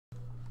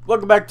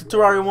Welcome back to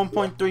Terraria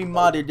 1.3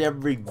 modded,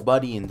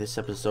 everybody. In this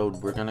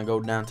episode, we're gonna go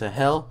down to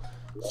hell,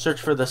 search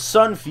for the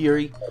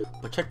Moonfury.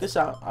 But check this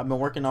out, I've been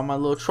working on my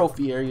little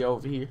trophy area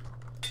over here.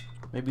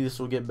 Maybe this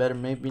will get better,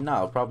 maybe not.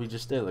 I'll probably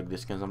just stay like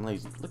this because I'm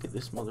lazy. Look at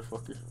this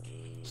motherfucker.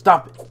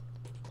 Stop it.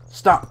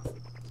 Stop.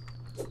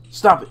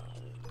 Stop it.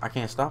 I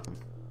can't stop him.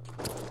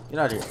 Get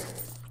out of here.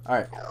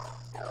 Alright.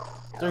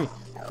 3,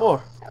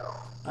 4.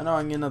 I know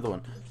I can get another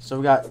one. So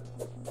we got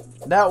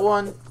that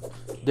one,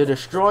 the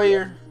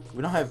destroyer.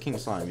 We don't have King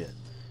Slime yet.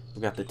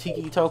 We got the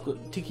Tiki Tota.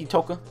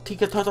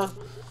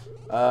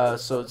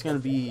 So it's gonna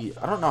be,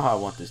 I don't know how I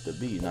want this to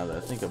be now that I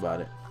think about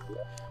it.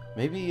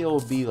 Maybe it'll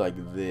be like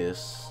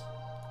this.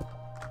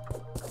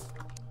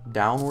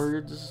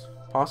 Downwards,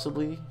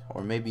 possibly.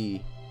 Or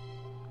maybe,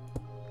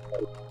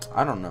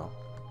 I don't know.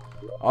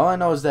 All I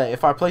know is that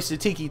if I place the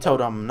Tiki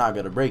Totem, I'm not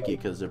gonna break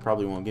it because it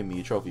probably won't give me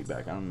a trophy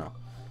back. I don't know.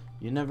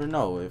 You never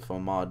know if a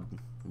mod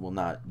will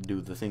not do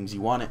the things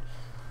you want it.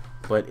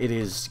 But it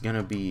is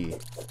gonna be,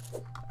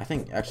 I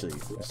think actually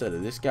instead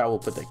of this guy, we'll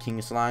put the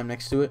King Slime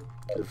next to it.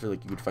 I feel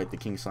like you could fight the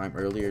King Slime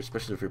earlier,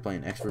 especially if you're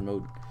playing expert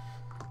mode.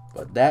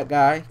 But that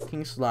guy,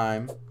 King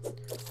Slime,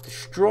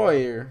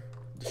 Destroyer,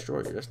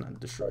 that's not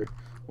Destroyer,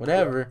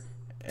 whatever,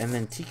 and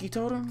then Tiki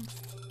Totem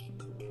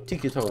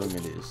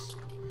it is.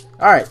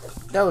 Alright,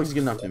 that looks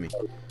good enough to me.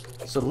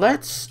 So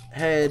let's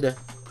head,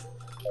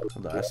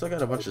 hold on, I still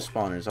got a bunch of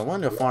spawners. I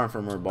wanted to farm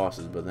for more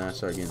bosses, but then I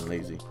started getting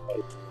lazy.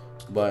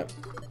 But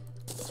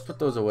let's put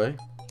those away.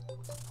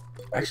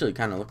 Actually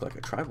kind of look like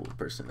a tribal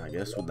person, I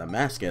guess, with the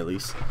mask at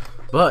least.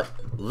 But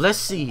let's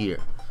see here.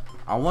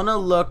 I want to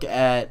look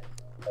at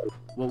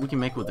what we can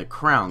make with a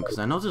crown, because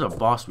I know there's a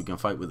boss we can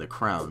fight with a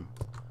crown.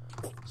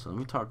 So let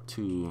me talk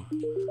to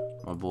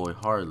my boy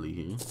Harley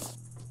here.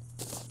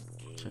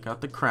 Check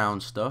out the crown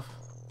stuff.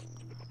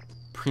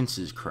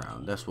 Prince's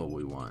crown, that's what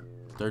we want.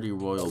 30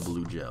 royal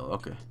blue gel.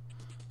 Okay,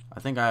 I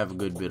think I have a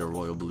good bit of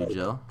royal blue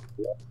gel.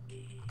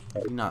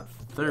 Maybe not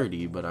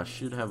 30, but I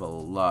should have a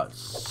lot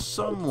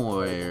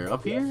somewhere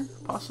up here,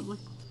 possibly.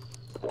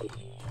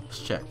 Let's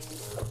check.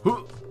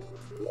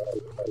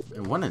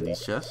 In one of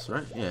these chests,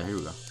 right? Yeah, here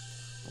we go.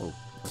 Oh,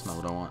 that's not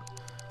what I want.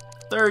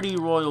 30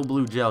 royal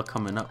blue gel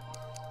coming up.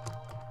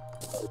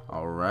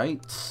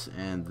 Alright,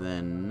 and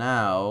then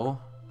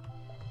now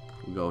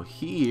we go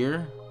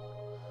here.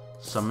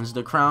 Summons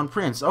the crown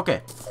prince.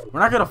 Okay, we're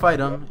not gonna fight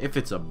him if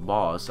it's a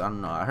boss. I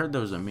don't know. I heard there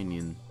was a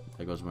minion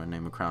that goes by the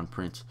name of Crown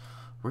Prince.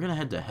 We're gonna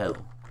head to hell.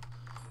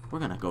 We're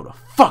gonna go to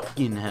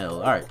fucking hell.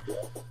 Alright.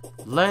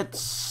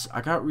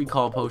 I got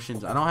recall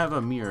potions. I don't have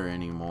a mirror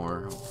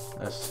anymore.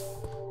 That's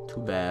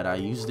too bad. I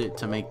used it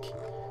to make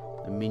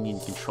the minion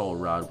control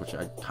rod, which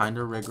I kind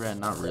of regret.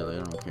 Not really.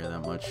 I don't care that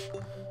much.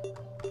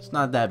 It's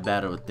not that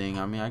bad of a thing.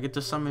 I mean, I get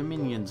to summon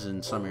minions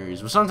in some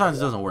areas, but sometimes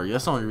it doesn't work.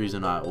 That's the only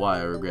reason why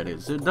I regret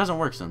it. It doesn't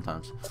work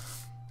sometimes.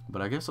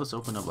 But I guess let's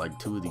open up like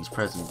 2 of these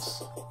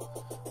presents.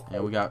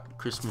 And we got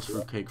Christmas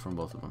fruitcake from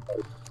both of them.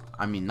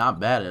 I mean, not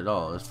bad at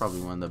all. It's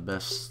probably one of the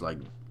best, like,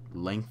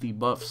 lengthy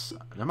buffs.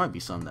 There might be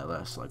some that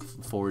last, like,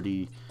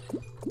 40,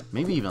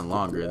 maybe even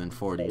longer than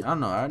 40. I don't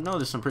know. I know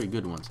there's some pretty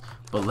good ones.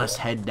 But let's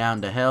head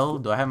down to hell.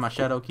 Do I have my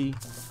shadow key?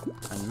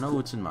 I know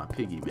it's in my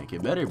piggy bank.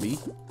 It better be.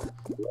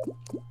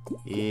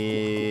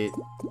 It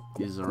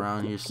is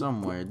around here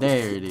somewhere.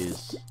 There it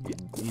is.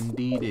 It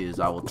indeed is.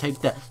 I will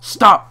take that.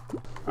 Stop!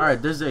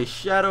 Alright, there's a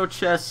shadow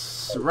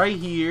chest right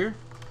here.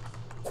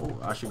 Oh,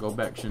 I should go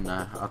back, shouldn't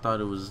I? I thought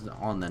it was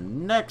on the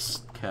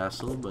next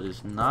castle, but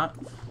it's not.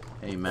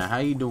 Hey man, how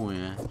you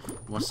doing?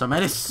 Want some of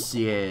this?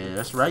 Yeah,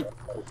 that's right.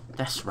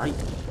 That's right.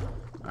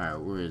 Alright,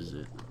 where is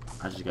it?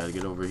 I just gotta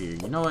get over here.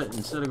 You know what?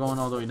 Instead of going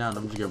all the way down,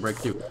 I'm just gonna break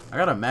through. I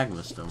got a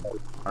magma stone.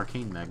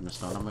 Arcane magma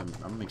stone. I'm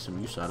gonna make some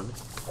use out of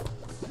it.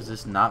 Because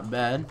it's not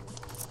bad.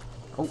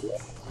 Oh,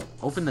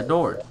 open the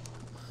door.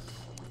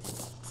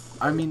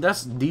 I mean,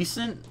 that's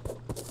decent.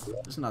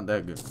 It's not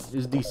that good.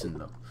 It's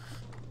decent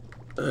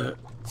though.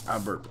 I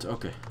burped.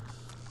 Okay.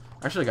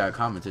 I actually got a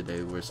comment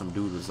today where some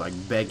dude was like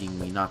begging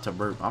me not to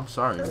burp. I'm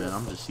sorry, man.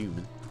 I'm just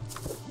human.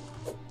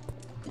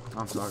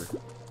 I'm sorry.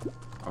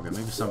 Okay,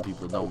 maybe some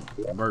people don't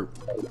burp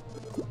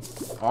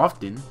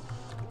often.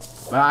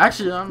 But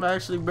I'm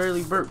actually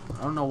barely burp.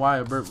 I don't know why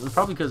I burp. It's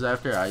probably because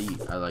after I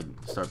eat, I like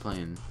start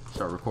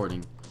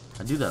recording.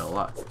 I do that a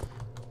lot.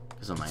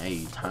 Because I'm like,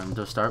 hey, time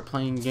to start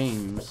playing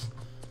games.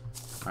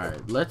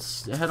 Alright,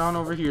 let's head on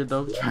over here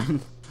though. Try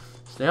and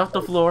stay off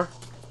the floor.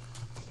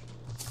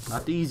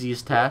 Not the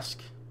easiest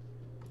task.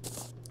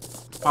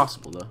 It's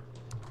possible though.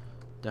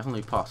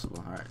 Definitely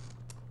possible. Alright.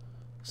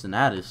 It's an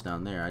Addis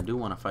down there. I do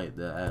want to fight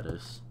the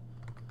Addis.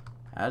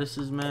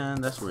 Addis's, man,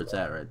 that's where it's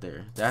at right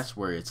there. That's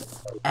where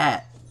it's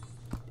at.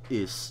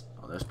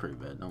 Oh, that's pretty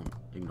bad. Don't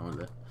ignore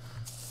that.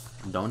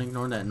 Don't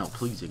ignore that. No,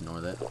 please ignore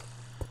that.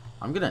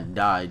 I'm gonna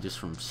die just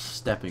from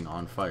stepping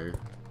on fire.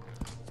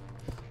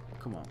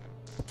 Come on.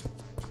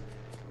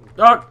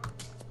 Oh!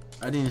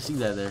 I didn't see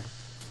that there.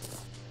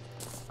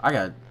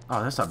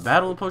 Oh, that's a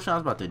battle potion. I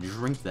was about to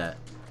drink that.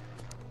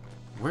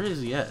 Where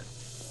is he at?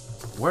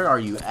 Where are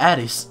you,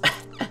 Addis?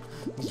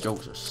 These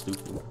jokes are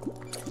stupid.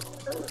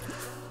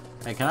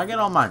 Hey, can I get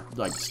all my,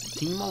 like,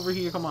 team over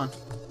here? Come on.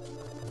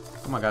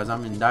 Come on, guys.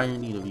 I'm in dire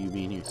need of you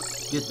being here.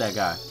 Get that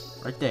guy.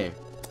 Right there.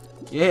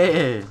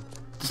 Yeah.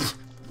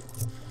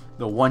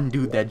 The one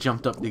dude that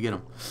jumped up to get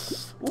him.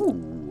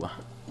 Ooh.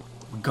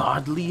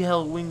 Godly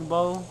Hellwing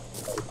bow.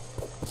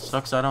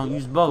 Sucks I don't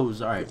use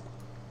bows. Alright.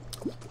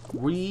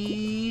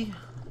 We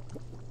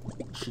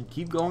should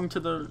keep going to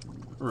the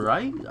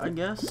right, I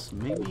guess.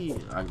 Maybe.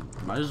 I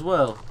might as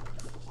well.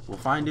 We'll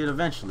find it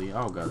eventually.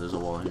 Oh god, there's a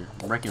wall here.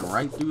 I'm breaking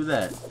right through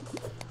that.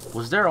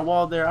 Was there a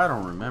wall there? I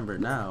don't remember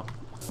now.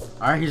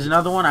 Alright, here's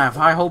another one. I have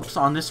high hopes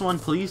on this one,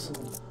 please.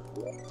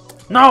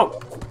 No!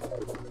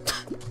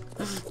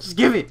 Just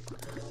give it.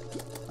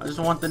 I just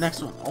want the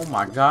next one. Oh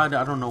my god,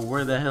 I don't know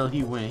where the hell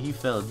he went. He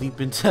fell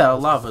deep into that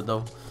lava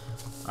though.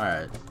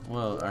 Alright,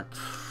 well, I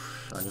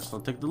guess I'll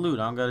take the loot.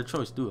 I don't got a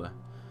choice, do I?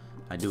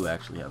 I do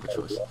actually have a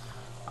choice.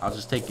 I'll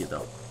just take it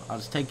though. I'll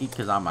just take it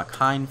because I'm a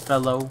kind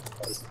fellow.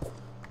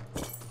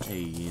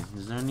 Hey,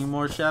 is there any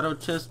more shadow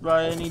chests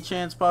by any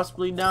chance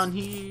possibly down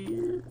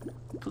here?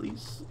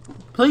 Please.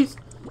 Please.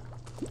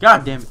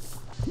 God damn it.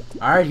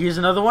 Alright, here's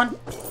another one.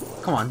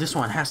 Come on, this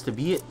one has to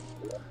be it.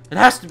 It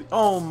has to be.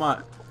 Oh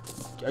my.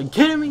 Are you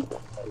kidding me?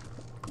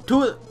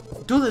 Do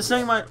the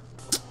same, man.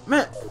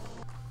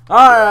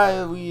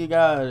 Alright, we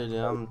got it.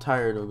 I'm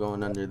tired of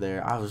going under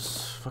there. I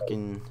was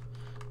fucking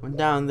went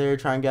down there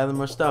trying to gather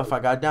more stuff. I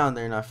got down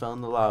there and I fell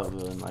in the lava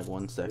in like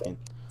 1 second.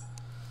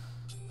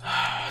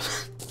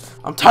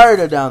 I'm tired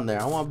of down there.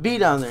 I won't be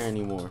down there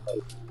anymore.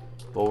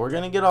 But we're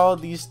gonna get all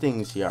of these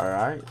things here,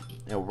 alright?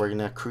 And we're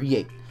gonna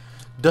create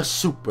the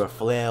super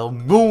flail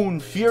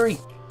Moonfury.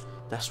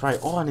 That's right.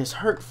 Oh, and it's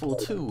hurtful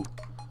too.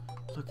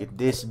 Look at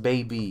this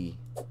baby.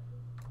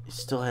 It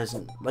still has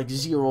like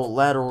 0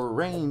 lateral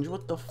range.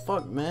 What the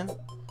fuck, man?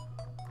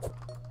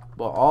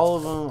 But all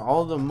of them,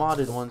 all the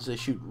modded ones, they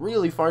shoot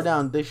really far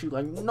down. They shoot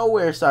like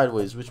nowhere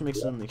sideways, which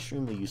makes them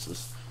extremely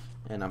useless.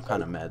 And I'm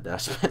kind of mad that I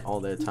spent all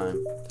that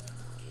time.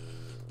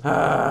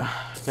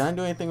 Can I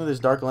do anything with this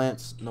dark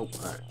lance? Nope.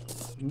 Alright.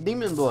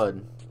 Demon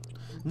blood.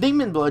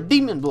 Demon blood.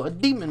 Demon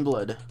blood. Demon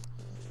blood.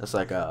 That's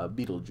like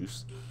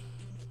Beetlejuice.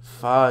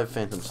 5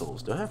 phantom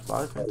souls. Do I have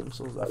 5 phantom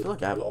souls? I feel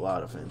like I have a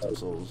lot of phantom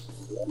souls.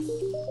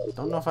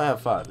 Don't know if I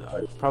have 5.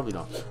 I probably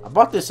don't. I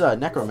bought this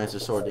necromancer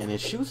sword and it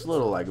shoots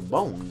little like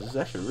bones. It's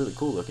actually really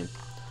cool looking.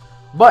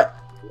 But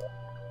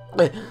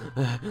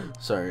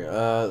sorry.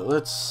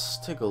 Let's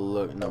take a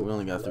look. No, we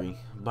only got 3.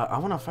 But I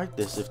want to fight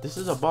this. If this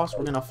is a boss,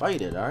 we're gonna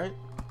fight it. All right.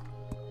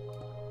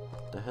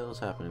 What the hell is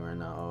happening right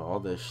now? Oh, all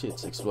this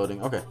shit's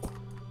exploding. Okay.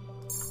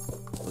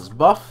 Let's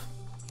buff.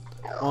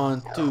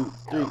 1, 2,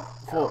 3,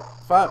 4,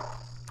 5.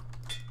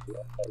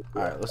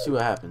 Alright, let's see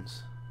what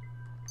happens.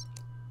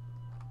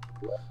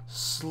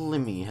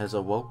 Slimmy has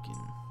awoken.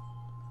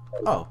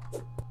 Oh.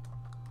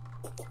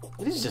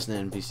 It is just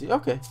an NPC.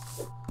 Okay.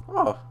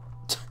 Oh.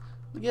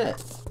 Look at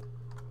that.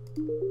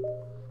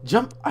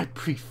 Jump. I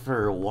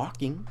prefer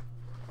walking.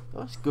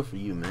 Oh, that's good for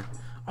you, man.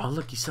 Oh,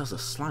 look. He sells a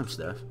slime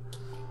stuff.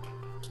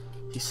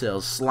 He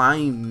sells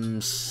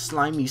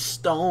slimy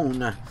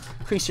stone.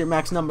 Increase your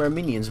max number of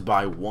minions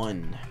by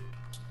 1.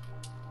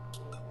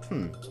 I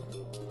think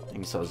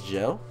he sells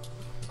gel.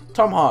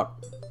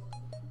 Tomahawk.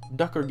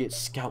 Ducker gets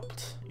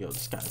scalped. Yo,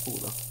 this is kind of cool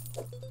though.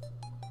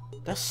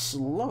 That's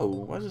slow.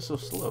 Why is it so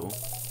slow?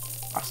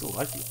 I still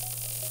like it.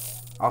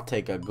 I'll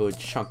take a good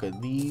chunk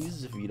of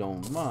these if you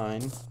don't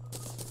mind.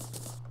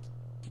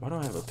 Why do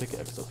I have a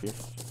pickaxe up here?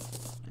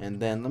 And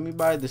then let me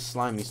buy this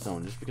slimy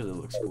stone just because it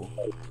looks cool.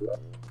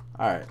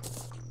 Alright.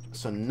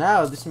 So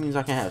now this means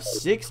I can have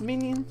 6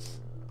 minions?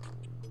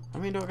 How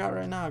many do I got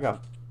right now? I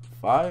got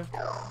 5?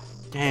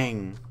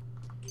 Dang.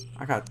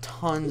 I got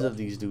tons of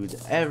these dudes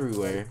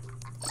everywhere.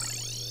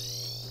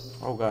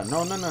 Oh god.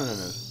 No.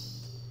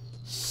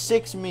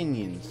 6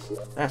 minions.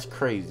 That's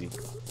crazy.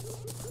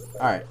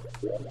 Alright.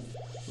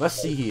 Let's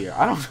see here.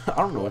 I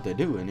don't know what they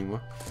do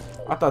anymore.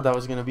 I thought that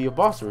was gonna be a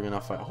boss we were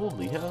gonna fight.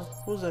 Holy hell.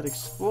 What was that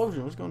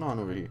explosion? What's going on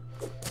over here?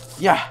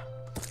 Yeah.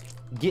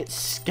 Get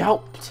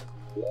scalped.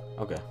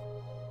 Okay.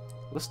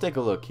 Let's take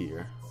a look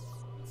here.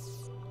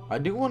 I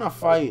do want to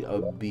fight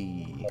a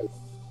bee.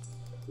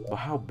 But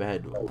how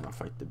bad do I want to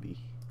fight the bee?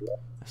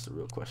 That's the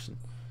real question.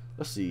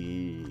 Let's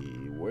see.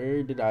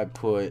 Where did I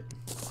put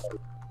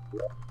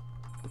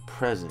the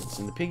presents?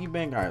 In the piggy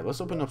bank? Alright, let's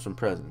open up some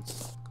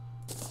presents.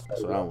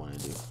 That's what I want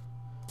to do.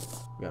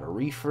 We got a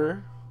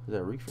reefer. Is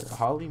that a reefer? A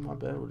holly? My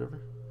bad,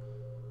 whatever.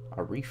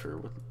 A reefer.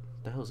 What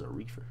the hell is a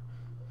reefer?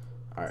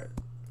 Alright.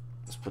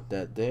 Let's put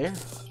that there.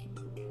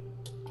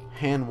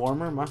 Hand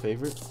warmer, my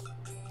favorite.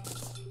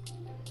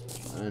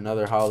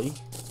 Another holly.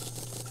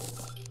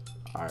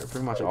 Alright,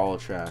 pretty much all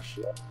trash.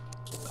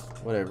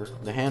 Whatever.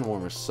 The hand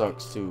warmer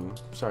sucks too.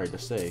 Sorry to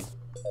say.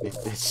 It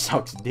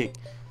sucks dick.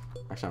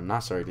 Actually, I'm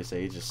not sorry to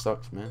say. It just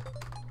sucks, man.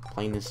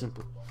 Plain and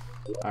simple.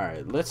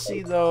 Alright, let's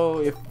see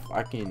though if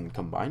I can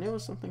combine it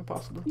with something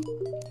possibly.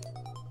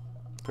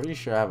 Pretty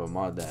sure I have a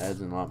mod that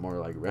adds in a lot more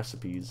like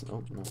recipes.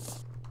 Oh, no.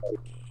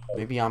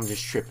 Maybe I'm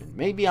just tripping.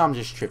 Maybe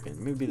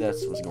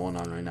that's what's going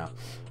on right now.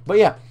 But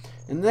yeah,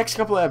 in the next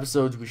couple of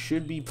episodes, we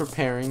should be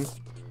preparing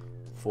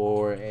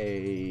for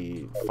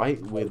a fight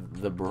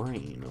with the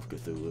brain of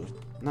Cthulhu.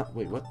 Not,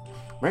 wait, what?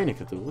 Brain of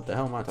Cthulhu? What the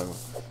hell am I talking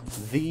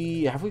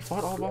about? Have we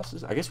fought all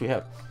bosses? I guess we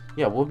have.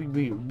 Yeah, we'll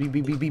be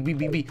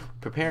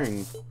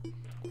preparing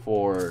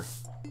for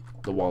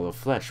the Wall of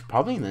Flesh.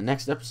 Probably in the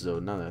next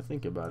episode, now that I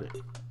think about it.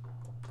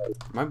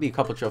 Might be a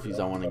couple trophies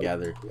I want to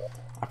gather.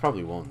 I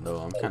probably won't, though.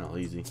 I'm kind of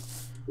lazy.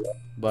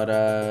 But,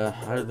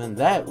 other than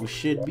that, we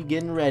should be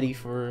getting ready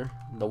for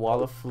the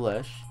Wall of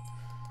Flesh.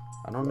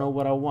 I don't know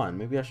what I want.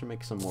 Maybe I should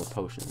make some more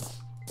potions.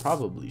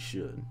 Probably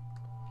should.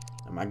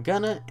 Am I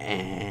gonna?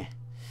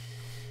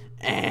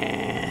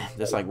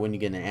 That's like when you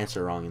get an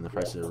answer wrong and the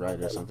price is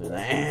right or something.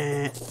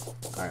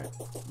 Alright.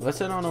 Let's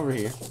head on over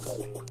here.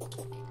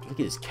 Look at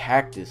this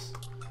cactus.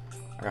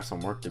 I got some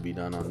work to be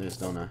done on this,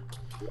 don't I?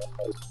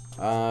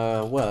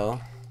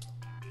 Well.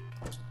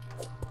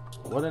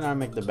 What did I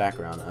make the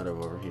background out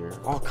of over here?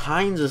 All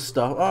kinds of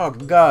stuff. Oh,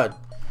 God.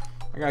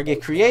 I gotta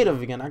get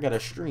creative again. I gotta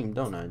stream,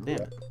 don't I?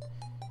 Damn it.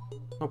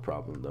 No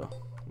problem, though.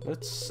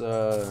 Let's,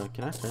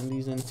 can I turn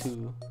these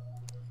into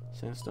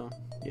sandstone?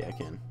 Yeah, I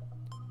can.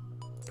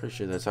 Pretty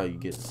sure that's how you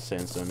get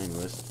sandstone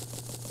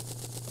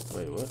anyways.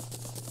 Wait, what?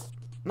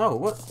 No,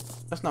 what?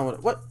 That's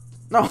not what?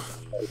 No!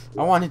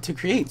 I wanted to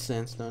create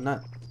sandstone,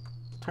 not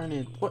turn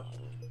it. What?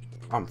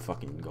 I'm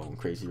fucking going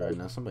crazy right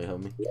now. Somebody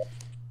help me.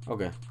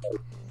 Okay.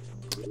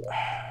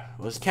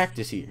 Well, there's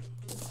cactus here.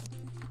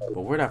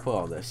 But where'd I put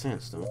all that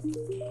sandstone?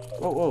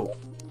 Whoa, whoa.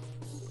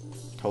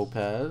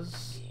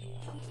 Topaz.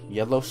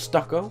 Yellow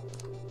stucco.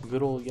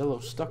 Good old yellow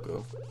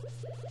stucco.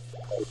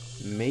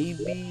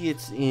 Maybe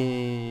it's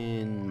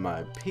in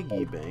my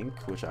piggy bank,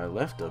 which I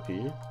left up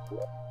here.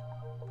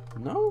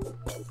 No?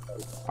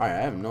 Alright,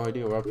 I have no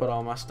idea where I put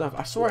all my stuff.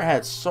 I swear I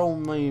had so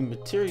many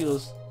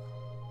materials.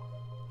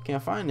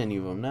 Can't find any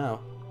of them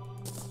now.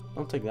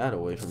 Don't take that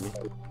away from me.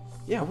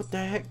 Yeah, what the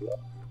heck?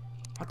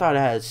 I thought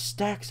I had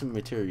stacks of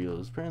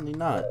materials. Apparently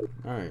not.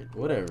 Alright,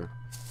 whatever.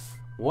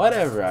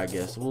 Whatever, I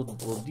guess. We'll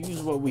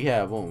use what we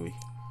have, won't we?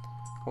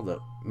 Hold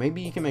up.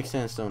 Maybe you can make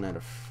sandstone out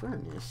of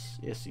furnace.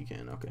 Yes, you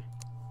can. Okay.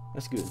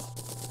 That's good.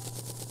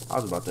 I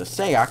was about to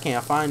say, I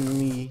can't find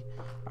me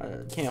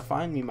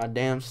my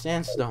damn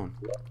sandstone.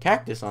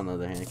 Cactus, on the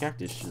other hand.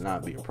 Cactus should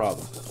not be a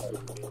problem.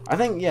 I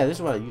think, yeah, this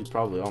is what I use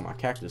probably all my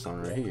cactus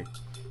on right here.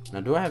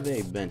 Now, do I have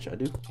a bench? I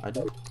do.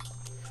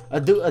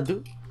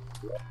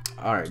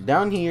 Alright,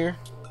 down here.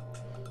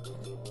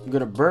 I'm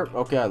gonna burp.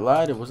 Okay, I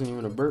lied. It wasn't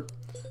even a burp.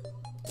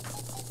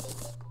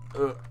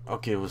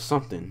 Okay, it was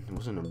something. It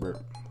wasn't a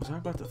burp. Was I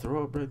about to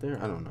throw up right there?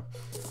 I don't know.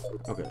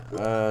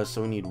 Okay,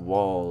 so we need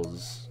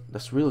walls.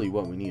 That's really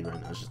what we need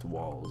right now. It's just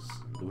walls.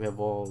 Do we have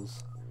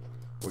walls?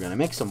 We're gonna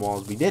make some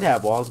walls. We did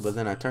have walls, but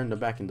then I turned them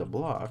back into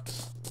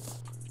blocks.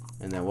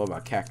 And then what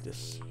about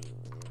cactus?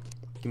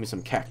 Give me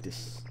some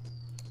cactus.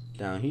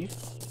 Down here.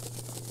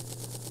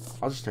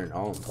 I'll just turn it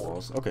all into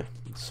walls. Okay,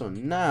 so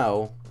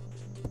now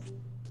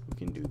we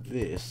can do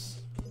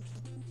this.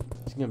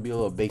 It's gonna be a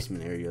little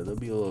basement area. There'll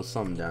be a little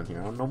something down here.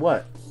 I don't know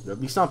what. There'll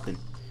be something.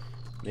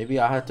 Maybe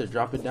I'll have to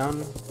drop it down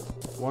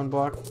one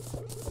block. Just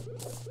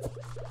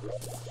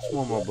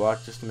one more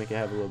block just to make it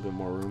have a little bit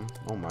more room.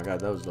 Oh my god,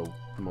 that was the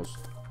most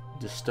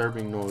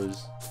disturbing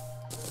noise.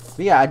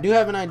 But yeah, I do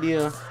have an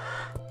idea.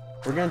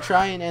 We're gonna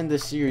try and end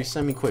this series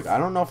semi-quick. I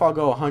don't know if I'll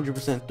go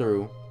 100%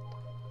 through.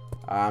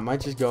 I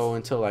might just go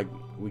until like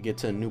we get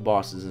to new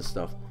bosses and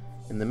stuff.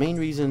 And the main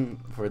reason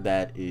for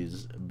that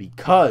is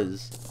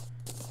because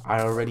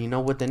I already know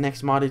what the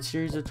next modded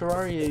series of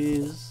Terraria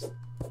is.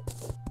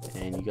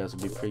 And you guys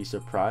will be pretty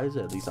surprised.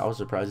 At least I was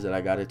surprised that I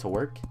got it to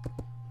work.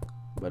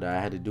 But I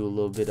had to do a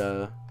little bit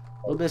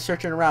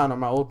searching around on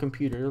my old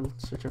computer,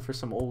 searching for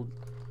some old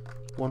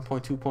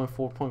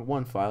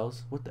 1.2.4.1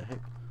 files. What the heck?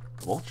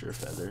 Vulture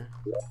feather?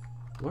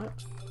 What?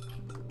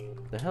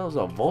 The hell is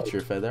a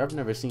vulture feather? I've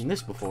never seen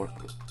this before.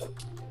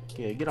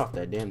 Okay, get off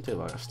that damn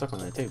table. I got stuck on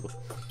that table.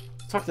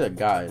 Talk to that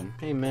guy.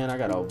 Hey man, I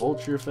got a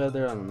vulture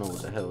feather. I don't know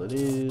what the hell it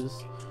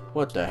is.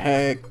 What the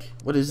heck?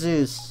 What is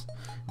this?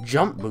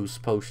 Jump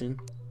boost potion.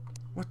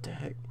 What the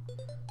heck?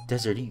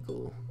 Desert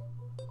eagle.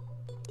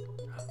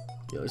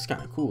 Yo, it's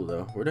kind of cool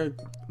though. Where'd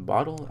that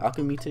bottle?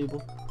 Alchemy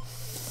table?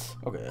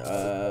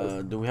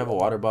 Okay, do we have a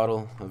water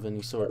bottle of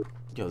any sort?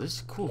 Yo, this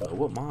is cool though.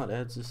 What mod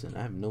adds this in?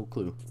 I have no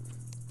clue.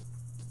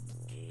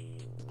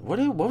 What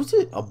was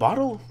it? A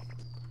bottle?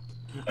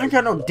 I ain't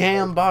got no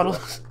damn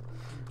bottles.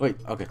 Wait,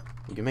 okay.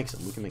 We can make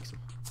some. We can make some.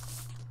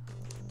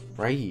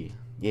 Right here.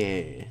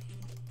 Yeah.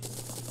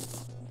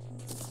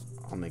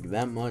 I'll make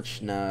that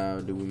much.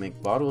 Now, do we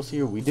make bottles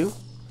here? We do.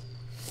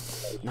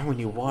 Now we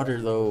need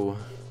water though.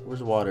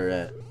 Where's water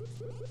at?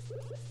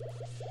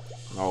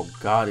 Oh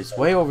god, it's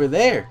way over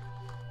there.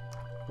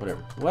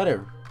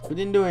 Whatever. We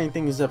didn't do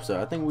anything this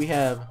episode. I think we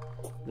have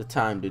the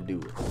time to do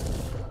it.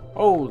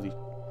 Holy.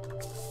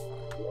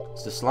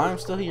 Is the slime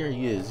still here?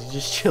 He is. He's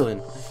just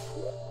chilling.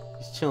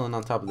 He's chilling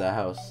on top of that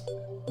house.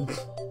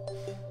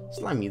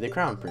 Slimy, the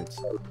crown prince.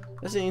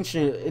 That's an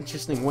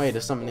interesting way to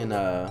summon in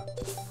a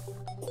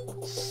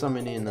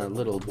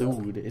little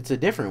dude. It's a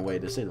different way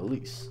to say the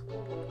least.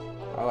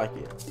 I like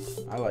it.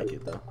 I like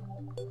it though.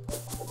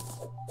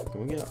 Can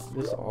Can we get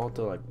this all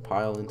to like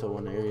pile into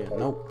one area?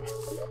 Nope.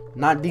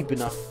 Not deep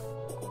enough.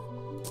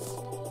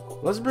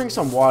 Let's bring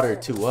some water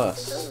to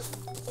us.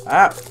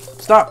 Ah!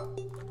 Stop!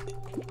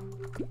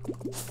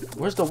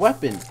 Where's the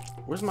weapon?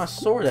 Where's my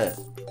sword at?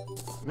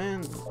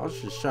 Man, I was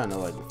just trying to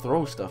like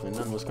throw stuff and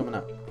none was coming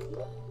out.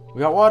 We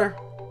got water?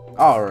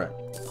 Alright.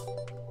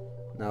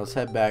 Now let's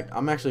head back.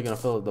 I'm actually gonna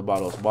fill up the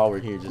bottles while we're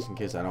here just in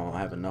case I don't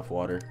have enough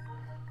water.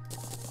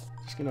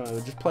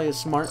 Just play it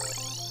smart.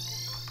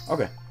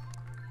 Okay.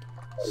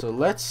 So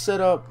let's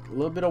set up a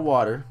little bit of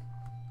water.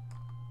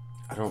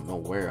 I don't know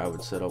where I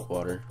would set up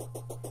water.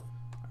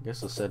 I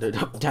guess I'll set it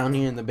up down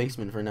here in the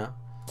basement for now.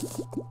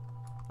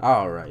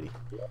 Alrighty.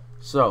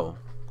 So,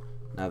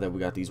 now that we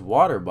got these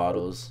water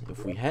bottles,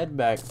 if we head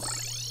back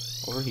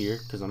over here,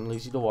 because I'm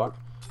lazy to walk,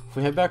 if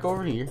we head back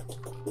over here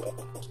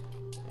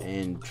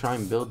and try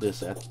and build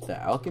this at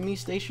the alchemy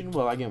station,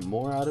 will I get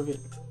more out of it?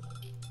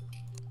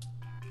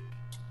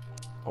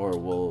 Or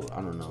will,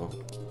 I don't know.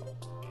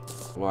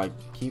 Will I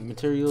keep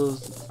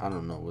materials? I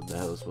don't know what the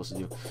hell it's supposed to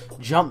do.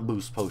 Jump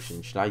boost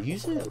potion. Should I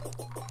use it?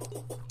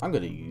 I'm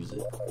gonna use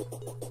it.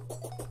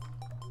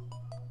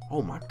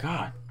 Oh my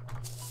god.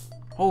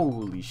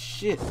 Holy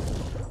shit.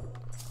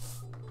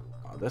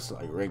 Oh, that's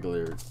like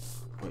regular.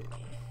 Wait.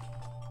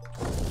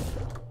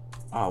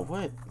 Oh,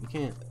 what? You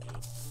can't.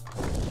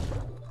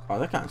 Oh,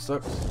 that kind of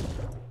sucks.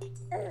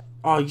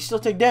 Oh, you still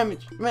take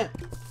damage. Man.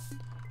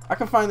 I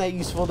can find that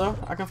useful though.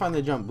 I can find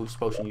the jump boost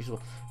potion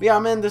useful. But yeah,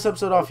 I'm ending this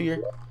episode off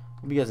here.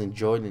 Hope you guys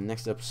enjoyed. In the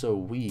next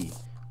episode, we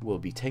will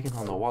be taking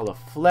on the wall of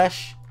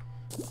flesh.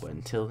 But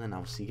until then,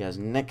 I'll see you guys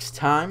next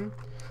time.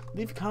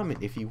 Leave a comment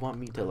if you want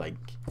me to like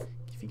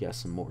give you guys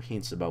some more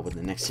hints about what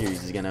the next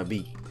series is gonna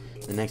be.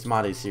 The next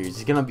modded series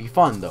is gonna be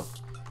fun though.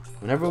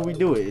 Whenever we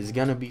do it, it's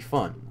gonna be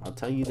fun. I'll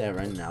tell you that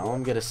right now. All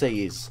I'm gonna say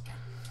is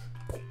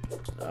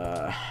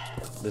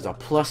there's a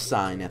plus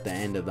sign at the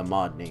end of the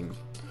mod name.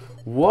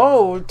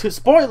 Whoa, to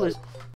spoilers.